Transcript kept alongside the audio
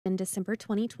in December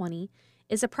 2020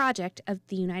 is a project of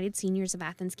the United Seniors of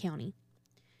Athens County.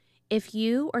 If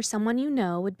you or someone you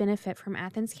know would benefit from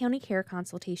Athens County Care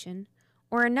Consultation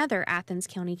or another Athens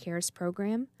County Cares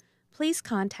program, please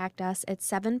contact us at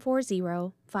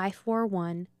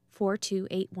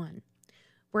 740-541-4281.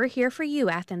 We're here for you,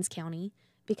 Athens County,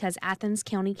 because Athens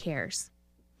County cares.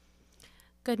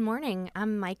 Good morning.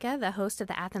 I'm Micah, the host of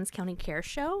the Athens County Cares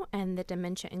Show and the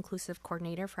Dementia Inclusive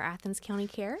Coordinator for Athens County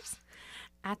Cares.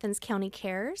 Athens County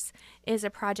Cares is a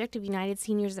project of United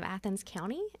Seniors of Athens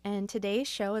County, and today's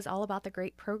show is all about the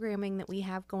great programming that we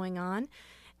have going on,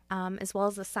 as well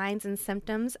as the signs and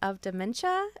symptoms of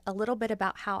dementia, a little bit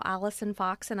about how Allison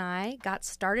Fox and I got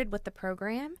started with the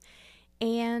program,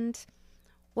 and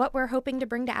what we're hoping to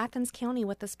bring to Athens County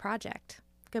with this project.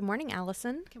 Good morning,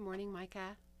 Allison. Good morning,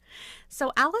 Micah.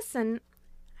 So, Allison,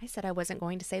 I said I wasn't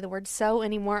going to say the word "so"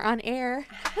 anymore on air.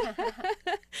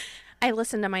 I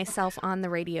listened to myself on the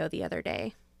radio the other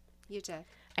day. You did?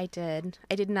 I did.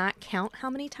 I did not count how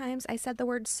many times I said the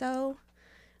word "so."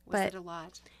 Was it a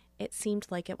lot? It seemed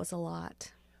like it was a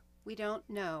lot. We don't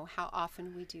know how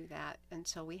often we do that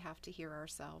until we have to hear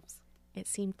ourselves. It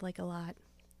seemed like a lot.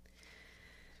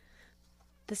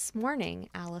 This morning,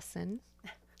 Allison,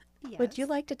 Yes. Would you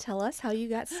like to tell us how you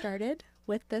got started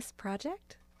with this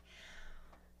project?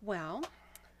 Well,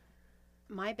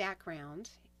 my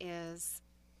background is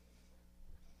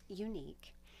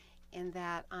unique in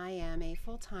that I am a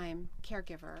full-time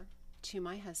caregiver to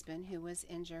my husband who was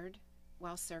injured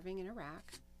while serving in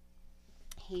Iraq.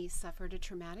 He suffered a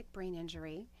traumatic brain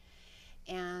injury,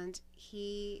 and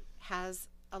he has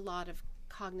a lot of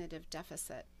cognitive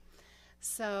deficit.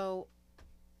 So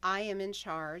I am in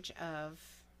charge of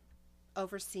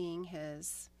overseeing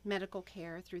his medical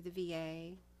care through the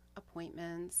VA,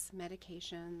 appointments,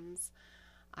 medications.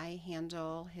 I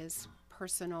handle his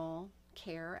personal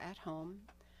care at home.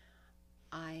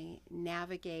 I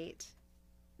navigate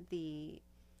the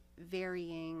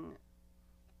varying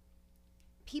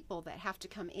people that have to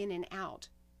come in and out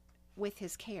with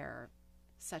his care,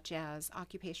 such as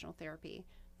occupational therapy,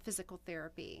 physical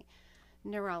therapy,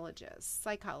 neurologists,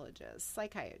 psychologists,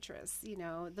 psychiatrists. You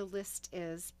know, the list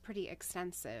is pretty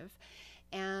extensive.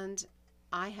 And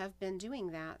I have been doing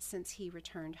that since he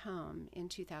returned home in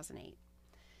 2008.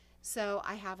 So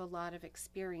I have a lot of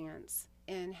experience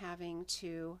in having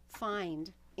to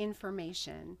find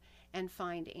information and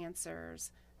find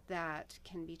answers that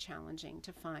can be challenging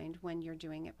to find when you're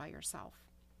doing it by yourself.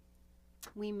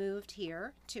 We moved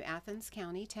here to Athens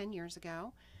County 10 years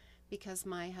ago because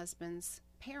my husband's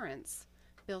parents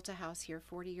built a house here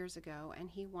 40 years ago,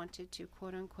 and he wanted to,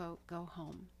 quote-unquote, go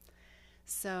home.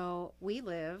 So we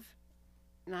live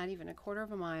not even a quarter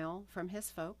of a mile from his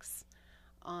folks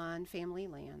on family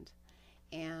land,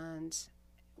 and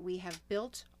we have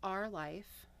built our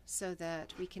life so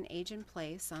that we can age in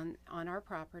place on our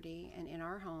property and in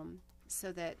our home,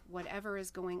 so that whatever is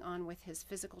going on with his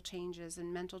physical changes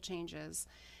and mental changes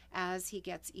as he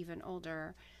gets even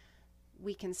older,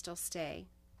 we can still stay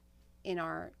in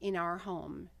our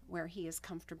home where he is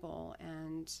comfortable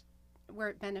and where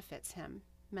it benefits him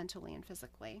mentally and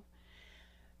physically.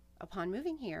 Upon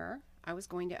moving here, I was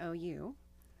going to OU,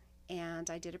 and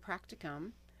I did a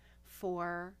practicum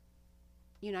for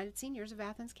United Seniors of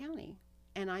Athens County,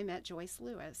 and I met Joyce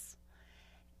Lewis.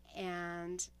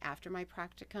 And after my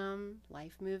practicum,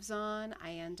 life moves on.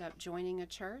 I end up joining a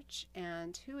church,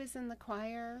 and who is in the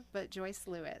choir but Joyce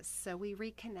Lewis? So we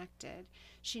reconnected.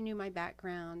 She knew my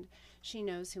background. She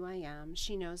knows who I am.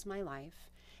 She knows my life.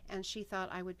 And she thought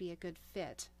I would be a good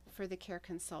fit for the care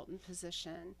consultant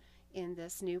position in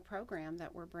this new program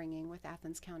that we're bringing with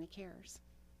Athens County Cares.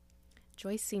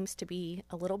 Joyce seems to be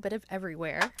a little bit of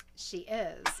everywhere. She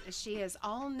is. She is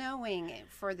all-knowing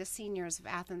for the seniors of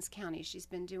Athens County. She's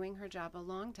been doing her job a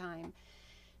long time.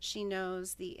 She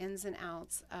knows the ins and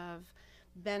outs of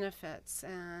benefits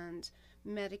and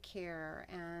Medicare,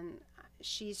 and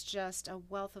she's just a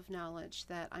wealth of knowledge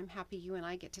that I'm happy you and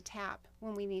I get to tap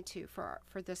when we need to for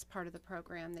this part of the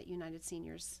program that United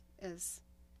Seniors is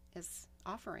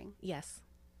offering. Yes.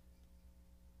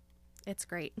 It's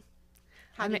great.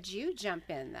 How did you jump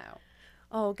in, though?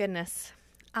 Oh, goodness.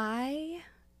 I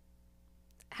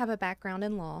have a background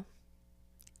in law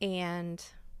and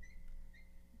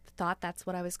thought that's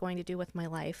what I was going to do with my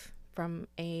life from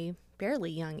a fairly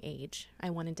young age. I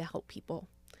wanted to help people.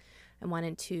 I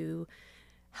wanted to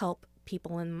help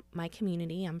people in my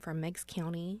community. I'm from Meigs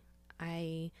County.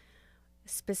 I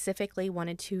specifically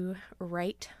wanted to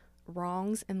right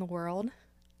wrongs in the world.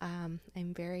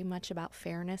 I'm very much about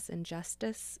fairness and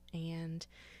justice and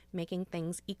making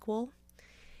things equal.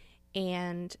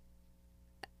 And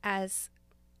as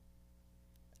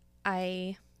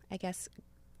I guess,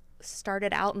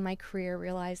 started out in my career,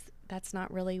 realized that's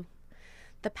not really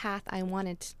the path I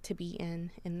wanted to be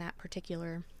in that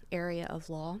particular area of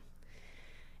law.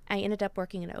 I ended up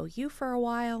working at OU for a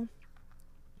while,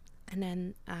 and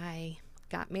then I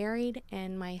got married,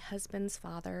 and my husband's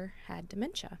father had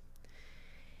dementia.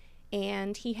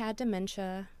 And he had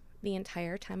dementia the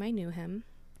entire time I knew him.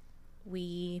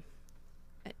 We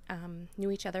knew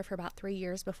each other for about 3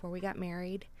 years before we got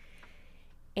married.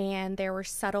 And there were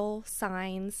subtle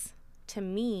signs to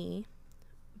me,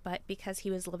 but because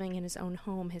he was living in his own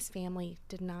home, his family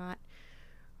did not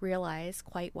realize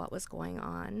quite what was going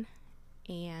on.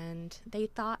 And they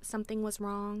thought something was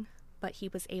wrong, but he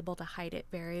was able to hide it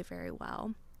very, very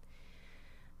well.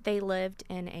 They lived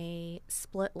in a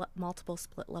multiple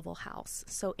split level house.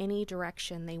 So any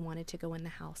direction they wanted to go in the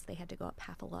house, they had to go up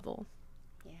half a level.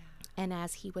 Yeah. And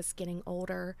as he was getting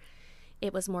older,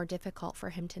 it was more difficult for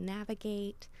him to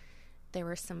navigate. There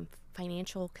were some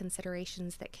financial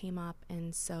considerations that came up,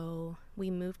 and so we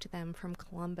moved them from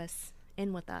Columbus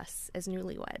in with us as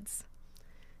newlyweds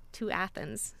to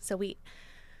Athens.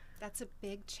 That's a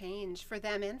big change for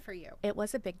them and for you. It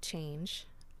was a big change,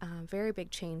 very big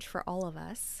change for all of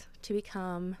us to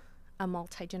become a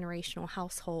multi-generational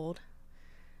household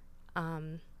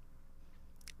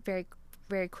very,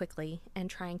 very quickly, and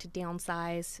trying to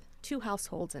downsize 2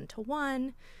 households into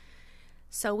one.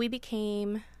 So we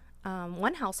became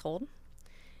one household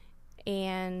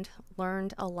and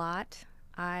learned a lot.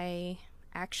 I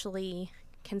actually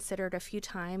considered a few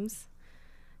times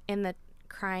in the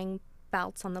crying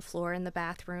bouts on the floor in the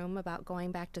bathroom about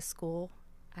going back to school.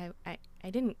 I'm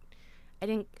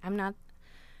not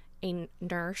a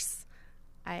nurse.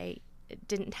 I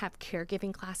didn't have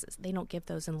caregiving classes. They don't give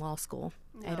those in law school.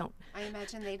 No, I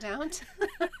imagine they don't.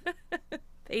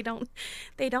 They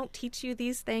don't teach you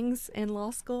these things in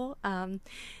law school.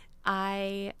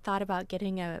 I thought about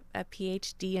getting a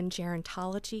PhD in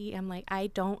gerontology. I'm like, I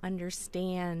don't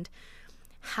understand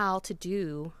how to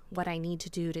do what I need to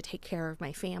do to take care of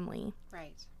my family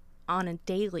on a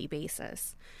daily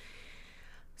basis.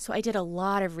 So I did a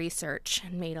lot of research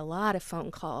and made a lot of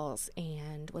phone calls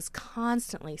and was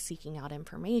constantly seeking out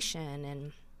information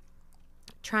and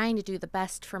trying to do the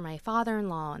best for my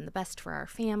father-in-law and the best for our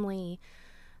family,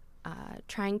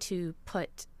 trying to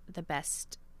put the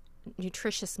best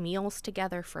nutritious meals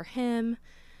together for him.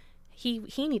 He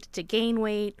needed to gain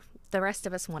weight. The rest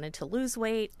of us wanted to lose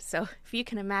weight. So if you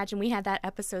can imagine, we had that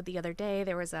episode the other day.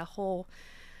 There was a whole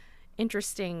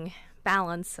interesting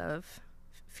balance of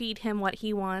feed him what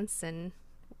he wants and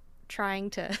trying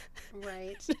to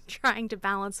trying to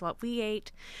balance what we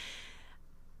ate.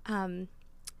 And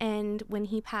when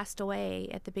he passed away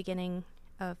at the beginning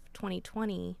of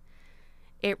 2020,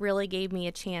 it really gave me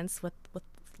a chance with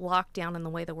lockdown and the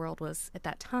way the world was at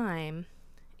that time.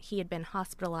 He had been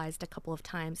hospitalized a couple of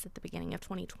times at the beginning of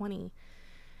 2020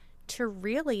 to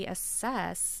really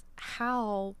assess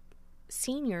how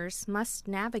seniors must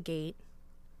navigate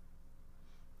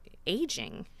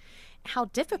aging, how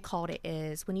difficult it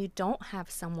is when you don't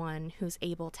have someone who's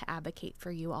able to advocate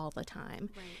for you all the time.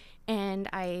 And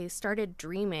I started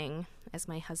dreaming, as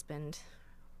my husband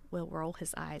will roll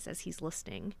his eyes as he's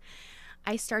listening,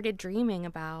 I started dreaming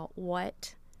about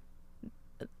what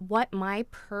my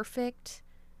perfect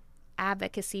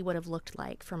advocacy would have looked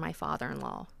like for my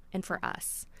father-in-law and for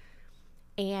us.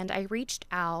 And I reached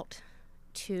out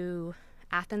to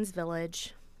Athens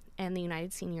Village and the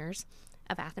United Seniors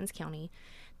of Athens County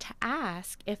to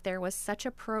ask if there was such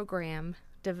a program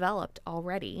developed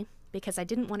already, because I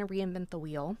didn't want to reinvent the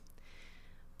wheel,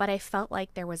 but I felt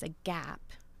like there was a gap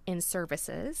in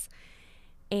services.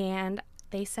 And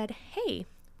they said, hey,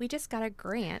 we just got a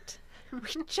grant.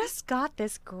 We just got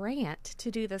this grant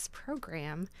to do this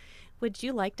program. Would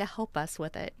you like to help us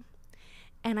with it?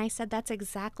 And I said, that's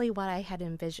exactly what I had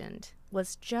envisioned,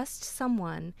 was just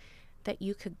someone that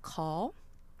you could call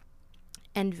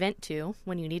and vent to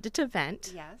when you needed to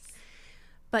vent. Yes.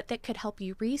 But that could help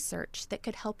you research, that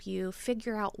could help you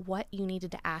figure out what you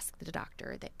needed to ask the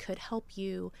doctor, that could help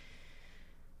you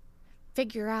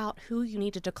figure out who you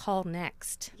needed to call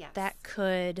next, that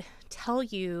could tell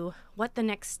you what the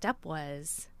next step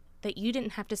was, that you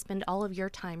didn't have to spend all of your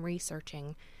time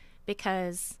researching.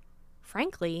 Because,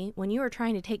 frankly, when you are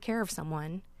trying to take care of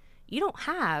someone, you don't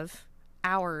have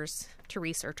hours to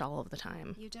research all of the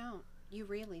time. You don't. You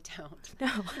really don't.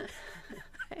 No.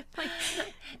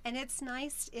 And it's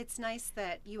nice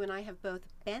that you and I have both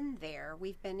been there.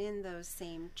 We've been in those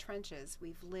same trenches.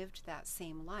 We've lived that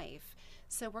same life.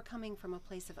 So we're coming from a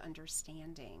place of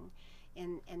understanding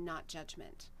and not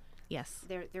judgment. Yes.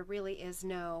 There really is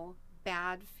no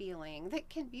bad feeling that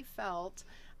can be felt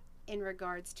in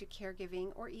regards to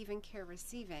caregiving or even care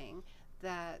receiving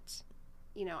that,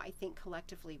 I think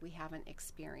collectively we haven't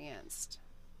experienced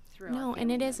through our No, and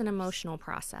family it is an members. emotional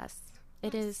process.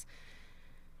 Yes.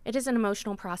 It is an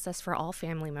emotional process for all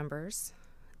family members.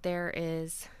 There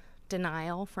is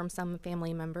denial from some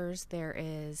family members. There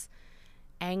is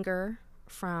anger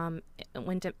from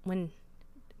when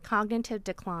cognitive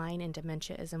decline and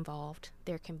dementia is involved.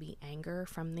 There can be anger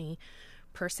from the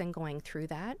person going through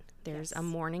that. There's Yes. a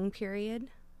mourning period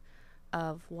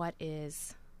of what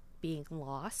is being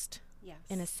lost, Yes.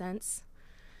 in a sense.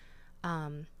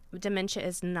 Dementia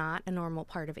is not a normal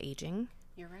part of aging.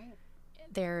 You're right.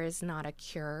 There is not a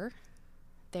cure.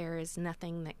 There is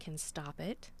nothing that can stop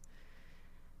it.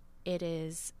 It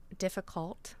is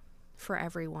difficult for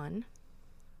everyone.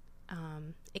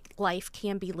 Life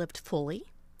can be lived fully,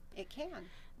 It can.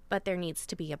 but there needs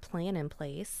to be a plan in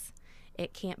place.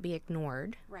 It can't be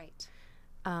ignored. Right.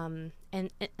 And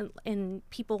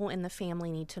people in the family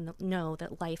need to know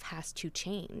that life has to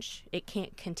change. It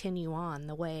can't continue on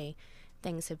the way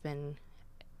things have been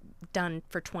done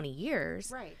for 20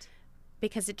 years. Right.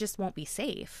 Because it just won't be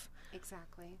safe.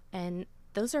 Exactly. And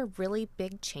those are really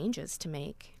big changes to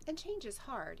make. And change is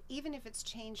hard. Even if it's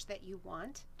change that you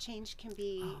want, change can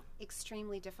be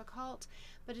extremely difficult,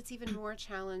 but it's even more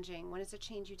challenging when it's a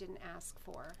change you didn't ask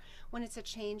for, when it's a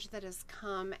change that has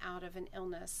come out of an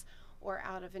illness or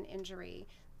out of an injury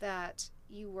that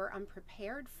you were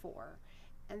unprepared for.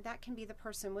 And that can be the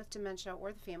person with dementia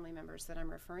or the family members that I'm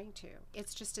referring to.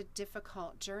 It's just a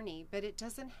difficult journey, but it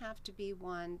doesn't have to be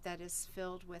one that is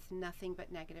filled with nothing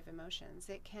but negative emotions.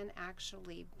 It can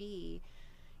actually be,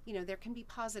 there can be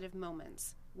positive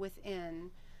moments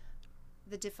within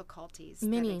the difficulties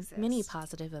that exist. Many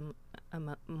positive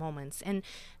moments. And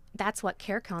that's what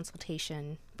care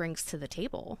consultation brings to the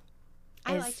table.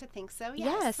 I like to think so,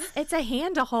 yes. Yes, it's a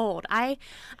hand to hold. I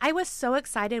was so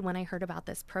excited when I heard about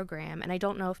this program, and I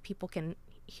don't know if people can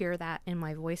hear that in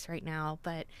my voice right now,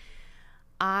 but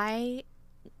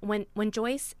when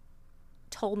Joyce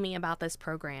told me about this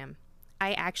program,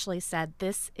 I actually said,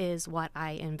 this is what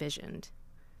I envisioned.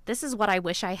 This is what I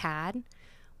wish I had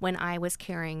when I was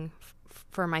caring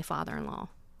for my father-in-law.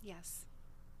 Yes.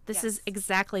 This is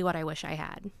exactly what I wish I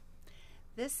had.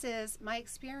 This is my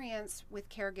experience with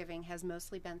caregiving has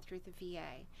mostly been through the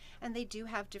VA, and they do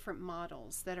have different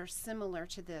models that are similar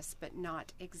to this but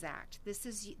not exact. This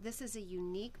is a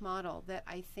unique model that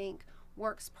I think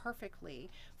works perfectly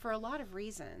for a lot of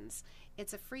reasons.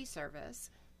 It's a free service,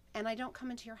 and I don't come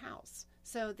into your house.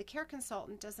 So the care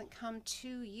consultant doesn't come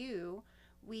to you.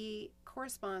 We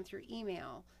correspond through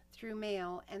email, through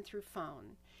mail, and through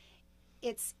phone.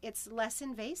 It's less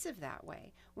invasive that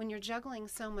way. When you're juggling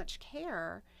so much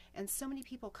care and so many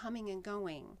people coming and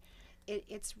going,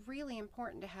 it's really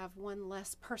important to have one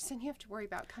less person you have to worry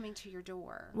about coming to your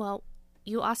door. Well,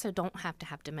 you also don't have to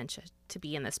have dementia to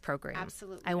be in this program.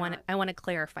 Absolutely I want not. to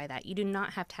clarify that. You do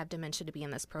not have to have dementia to be in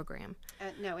this program.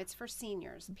 No, it's for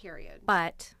seniors, period.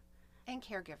 But And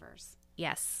caregivers.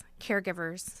 yes,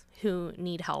 caregivers who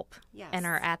need help Yes. and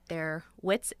are at their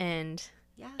wits' end,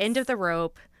 Yes. end of the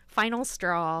rope, final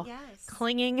straw, Yes.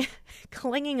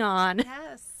 clinging on.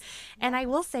 Yes. And I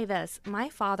will say this, my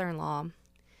father-in-law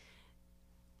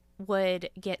would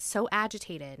get so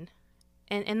agitated,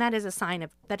 and that is a sign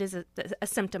of, that is a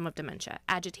symptom of dementia,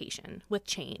 agitation with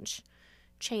change.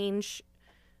 Change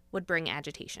would bring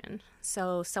agitation.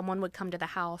 So someone would come to the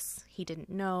house he didn't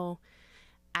know,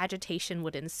 agitation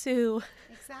would ensue,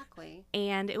 Exactly.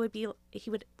 and it would be, he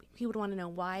would want to know,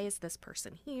 why is this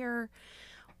person here?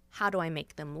 How do I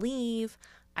make them leave?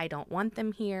 I don't want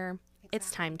them here. It's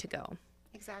Exactly. time to go.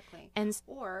 Exactly. And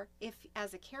Or if,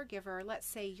 as a caregiver, let's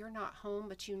say you're not home,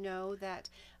 but you know that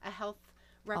a health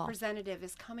representative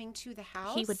is coming to the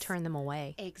house. he would turn them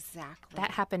away. Exactly.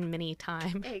 That happened many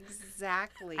times.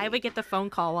 Exactly. I would get the phone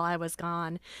call while I was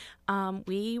gone.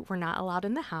 We were not allowed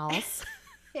in the house.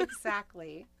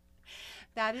 Exactly.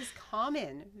 That is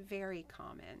common, very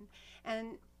common.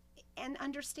 And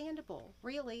understandable,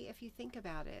 really, if you think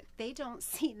about it. They don't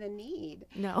see the need.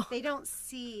 No. They don't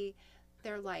see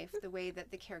their life the way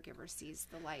that the caregiver sees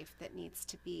the life that needs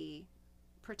to be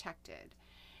protected.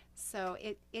 So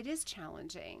it is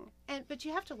challenging. But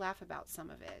you have to laugh about some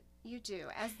of it. You do.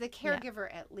 As the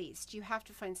caregiver, at least, you have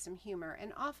to find some humor.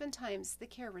 And oftentimes the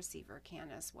care receiver can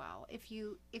as well. If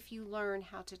you learn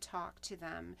how to talk to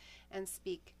them and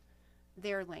speak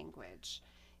their language,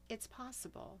 it's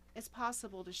possible. It's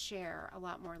possible to share a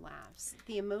lot more laughs.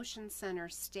 The emotion center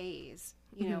stays,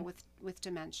 with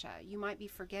dementia. You might be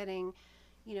forgetting,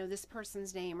 this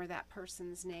person's name or that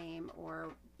person's name,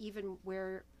 or even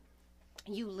where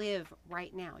you live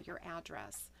right now, your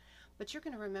address. but you're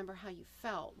going to remember how you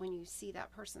felt when you see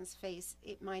that person's face.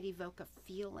 It might evoke a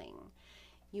feeling.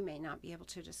 You may not be able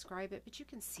to describe it, but you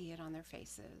can see it on their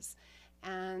faces.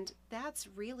 And that's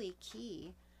really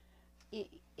key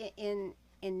in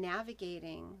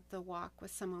navigating the walk with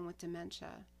someone with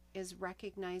dementia, is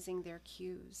recognizing their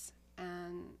cues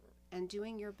and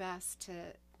doing your best to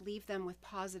leave them with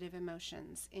positive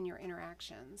emotions in your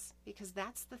interactions, because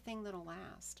that's the thing that'll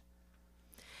last.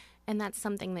 And that's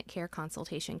something that care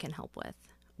consultation can help with.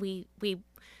 We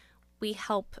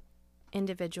help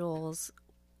individuals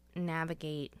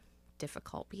navigate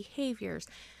difficult behaviors,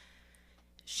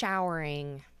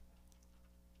 showering,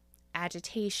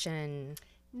 agitation.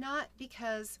 Not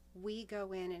because we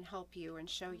go in and help you and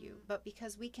show you, but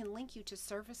because we can link you to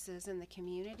services in the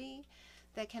community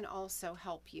that can also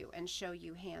help you and show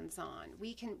you hands-on.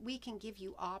 We can give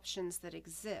you options that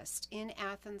exist in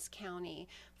Athens County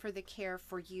for the care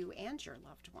for you and your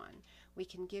loved one. We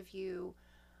can give you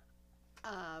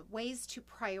ways to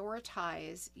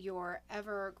prioritize your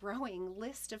ever-growing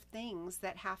list of things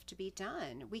that have to be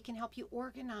done. We can help you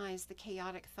organize the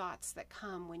chaotic thoughts that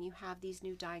come when you have these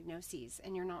new diagnoses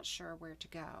and you're not sure where to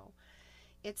go.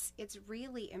 It's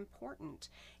really important.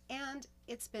 And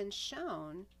it's been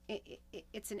shown,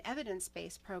 it's an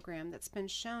evidence-based program that's been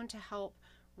shown to help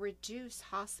reduce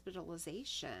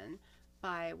hospitalization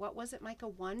by, what was it, Micah,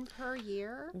 1 per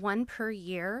year? 1 per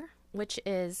year, which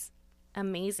is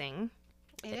amazing.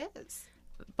 It is.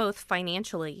 Both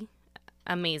financially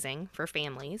amazing for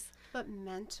families. But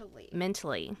mentally.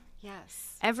 Mentally.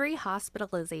 Yes. Every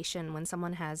hospitalization when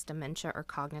someone has dementia or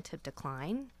cognitive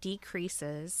decline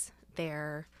decreases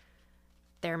their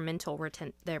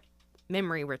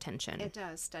memory retention. It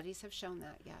does. Studies have shown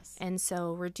that, yes. And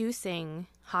so reducing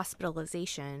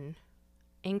hospitalization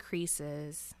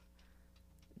increases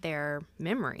their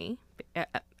memory,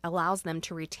 allows them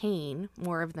to retain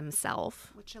more of themselves.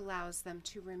 Which allows them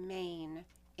to remain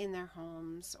in their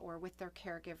homes or with their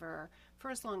caregiver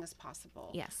for as long as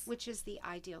possible. Yes. Which is the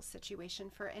ideal situation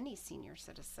for any senior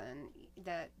citizen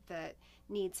that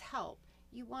needs help.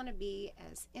 You want to be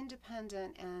as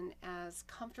independent and as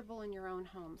comfortable in your own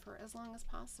home for as long as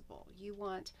possible. You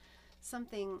want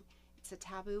something, it's a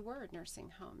taboo word, nursing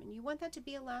home, and you want that to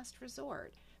be a last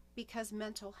resort, because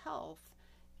mental health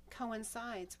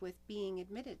coincides with being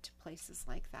admitted to places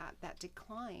like that. That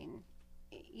decline,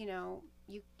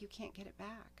 you can't get it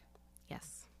back.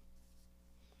 Yes.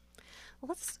 Well,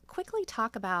 let's quickly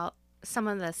talk about some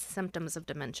of the symptoms of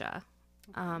dementia.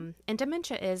 Okay. And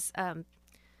dementia is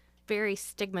very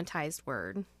stigmatized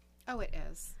word. Oh, it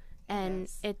is. And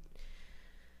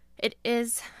it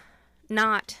is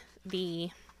not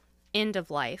the end of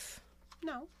life.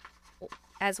 No.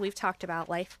 As we've talked about,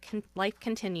 life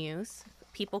continues.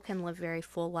 People can live very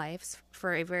full lives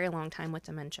for a very long time with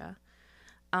dementia.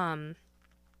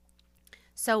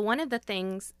 So one of the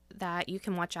things that you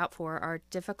can watch out for are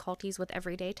difficulties with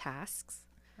everyday tasks.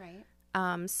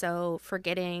 Right. So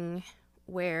forgetting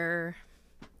where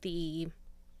the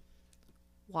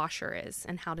washer is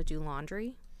and how to do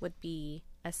laundry would be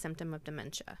a symptom of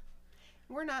dementia.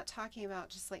 We're not talking about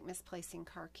just like misplacing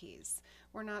car keys.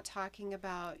 We're not talking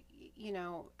about,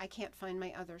 I can't find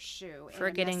my other shoe.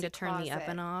 Forgetting to turn the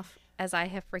oven off, as I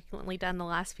have frequently done the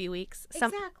last few weeks.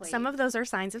 Exactly. Some of those are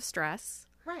signs of stress.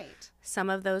 Right. Some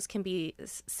of those can be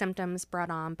symptoms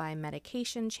brought on by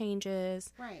medication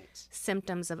changes. Right.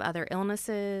 Symptoms of other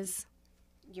illnesses.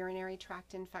 Urinary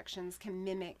tract infections can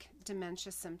mimic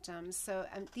dementia symptoms. So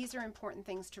these are important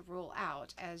things to rule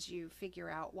out as you figure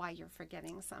out why you're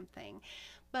forgetting something.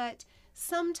 But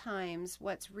sometimes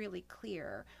what's really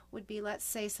clear would be, let's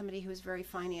say somebody who's very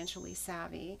financially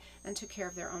savvy and took care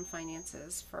of their own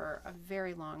finances for a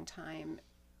very long time,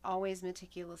 always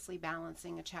meticulously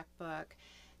balancing a checkbook,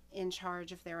 in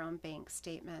charge of their own bank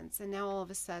statements, and now all of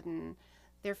a sudden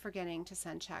they're forgetting to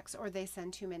send checks, or they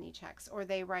send too many checks, or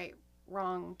they write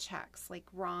wrong checks, like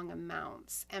wrong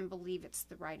amounts, and believe it's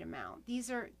the right amount.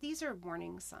 These are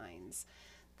warning signs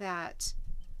that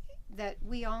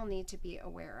we all need to be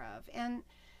aware of. And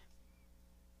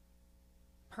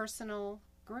personal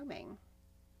grooming.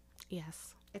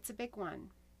 Yes. It's a big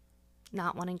one.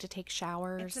 Not wanting to take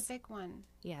showers. It's a big one.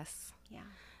 Yes. Yeah.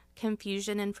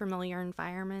 Confusion in familiar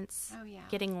environments. Oh, yeah.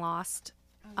 Getting lost,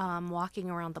 walking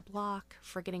around the block,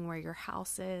 forgetting where your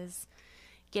house is.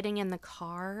 Getting in the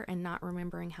car and not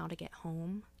remembering how to get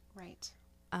home. Right.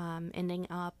 Ending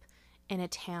up in a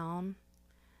town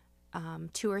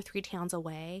 2 or 3 towns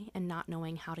away and not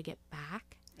knowing how to get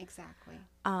back. Exactly.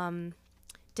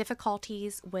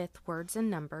 Difficulties with words and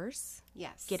numbers.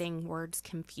 Yes. Getting words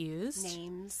confused.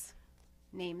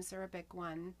 Names are a big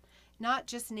one. not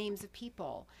just names of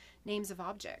people, names of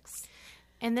objects.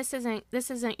 And this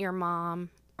isn't your mom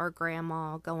or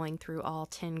grandma going through all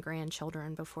 10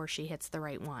 grandchildren before she hits the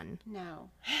right one. No.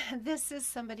 This is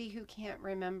somebody who can't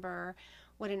remember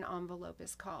what an envelope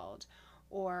is called,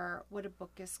 or what a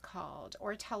book is called,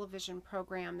 or a television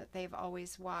program that they've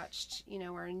always watched,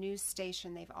 or a news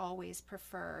station they've always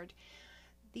preferred.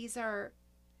 These are,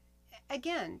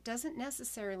 again, doesn't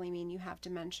necessarily mean you have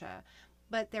dementia,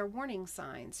 but they're warning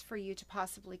signs for you to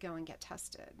possibly go and get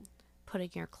tested.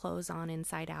 Putting your clothes on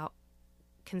inside out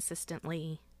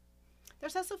consistently.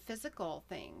 There's also physical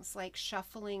things like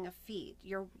shuffling of feet.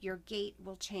 Your gait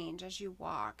will change as you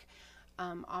walk.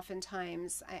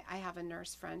 Oftentimes, I have a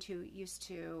nurse friend who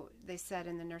they said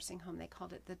in the nursing home, they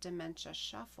called it the dementia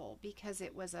shuffle because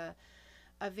it was a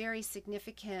very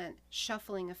significant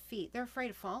shuffling of feet. They're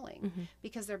afraid of falling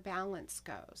because their balance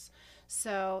goes.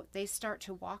 So they start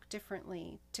to walk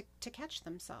differently to catch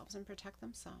themselves and protect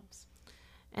themselves.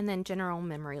 And then general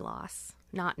memory loss,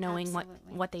 not knowing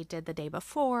Absolutely. what they did the day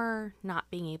before,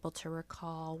 not being able to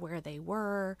recall where they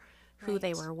were, who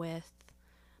they were with.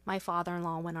 My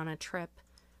father-in-law went on a trip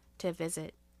to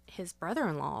visit his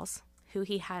brother-in-laws, who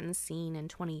he hadn't seen in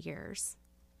 20 years.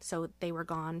 So they were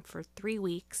gone for 3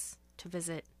 weeks to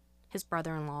visit his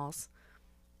brother-in-laws.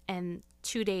 And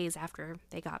 2 days after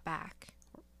they got back,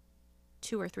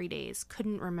 2 or 3 days,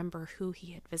 couldn't remember who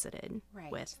he had visited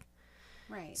with.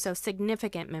 Right. So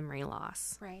significant memory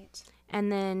loss. Right. And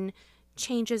then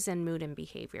changes in mood and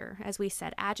behavior. As we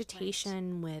said,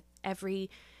 agitation with every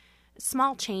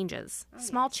small changes.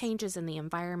 Small changes in the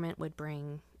environment would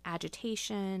bring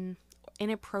agitation,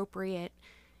 inappropriate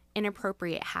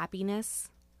happiness.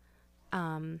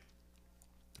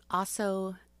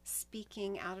 Also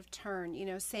speaking out of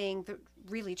turn, saying the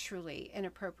really truly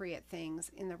inappropriate things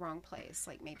in the wrong place,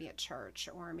 like maybe at church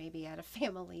or maybe at a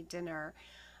family dinner.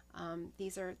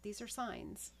 These are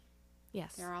signs.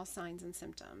 Yes. They're all signs and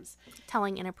symptoms.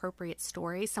 Telling inappropriate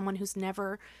stories. Someone who's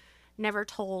never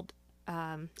told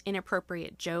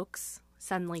inappropriate jokes,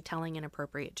 suddenly telling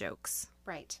inappropriate jokes.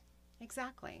 Right.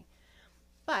 Exactly.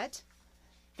 But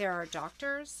there are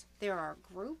doctors, there are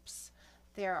groups,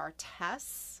 there are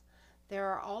tests, there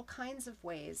are all kinds of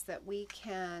ways that we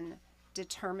can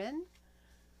determine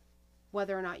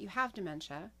whether or not you have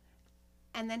dementia,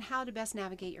 and then how to best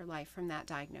navigate your life from that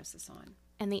diagnosis on.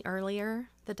 And the earlier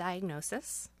the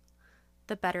diagnosis,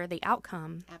 the better the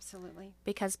outcome. Absolutely.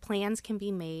 Because plans can be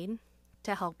made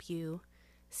to help you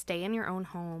stay in your own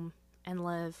home and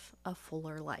live a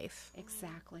fuller life.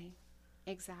 Exactly.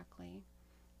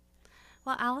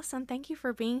 Well, Allison, thank you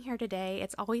for being here today.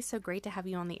 It's always so great to have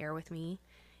you on the air with me.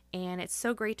 And it's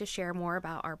so great to share more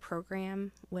about our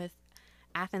program with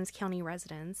Athens County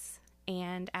residents.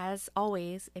 And as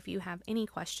always, if you have any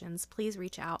questions, please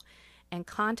reach out and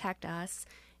contact us.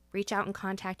 Reach out and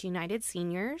contact United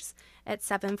Seniors at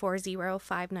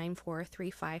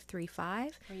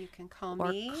 740-594-3535. Or you can call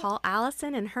me. Or call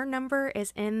Allison, and her number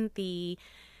is in the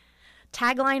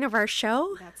tagline of our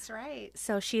show. That's right.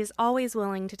 So she is always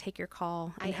willing to take your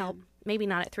call and help. Maybe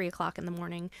not at 3 o'clock in the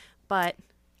morning, but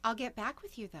I'll get back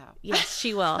with you, though. Yes,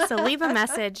 she will. So leave a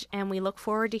message, and we look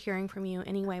forward to hearing from you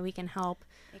any way we can help.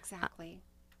 Exactly.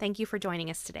 Thank you for joining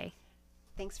us today.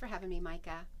 Thanks for having me,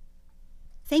 Micah.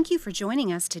 Thank you for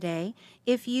joining us today.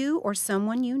 If you or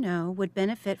someone you know would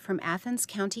benefit from Athens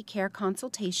County Care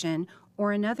Consultation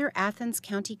or another Athens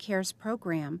County Cares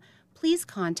program, please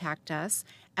contact us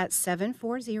at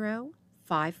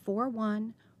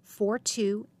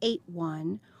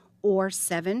 740-541-4281 or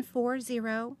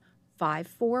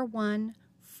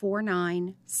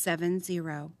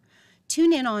 740-541-4970.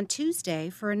 Tune in on Tuesday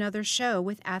for another show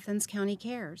with Athens County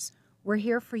Cares. We're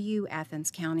here for you, Athens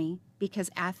County,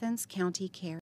 because Athens County cares.